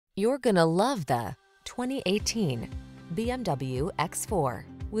You're gonna love the 2018 BMW X4.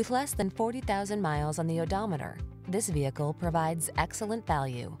 With less than 40,000 miles on the odometer, this vehicle provides excellent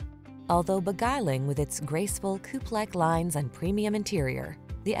value. Although beguiling with its graceful coupe-like lines and premium interior,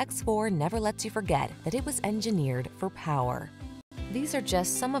 the X4 never lets you forget that it was engineered for power. These are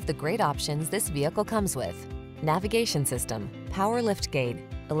just some of the great options this vehicle comes with: navigation system, power liftgate,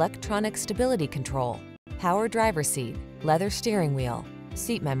 electronic stability control, power driver seat, leather steering wheel,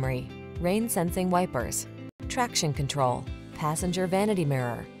 seat memory, rain sensing wipers, traction control, passenger vanity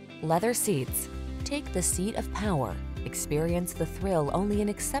mirror, leather seats. Take the seat of power. Experience the thrill only an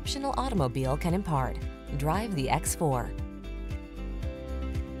exceptional automobile can impart. Drive the X4.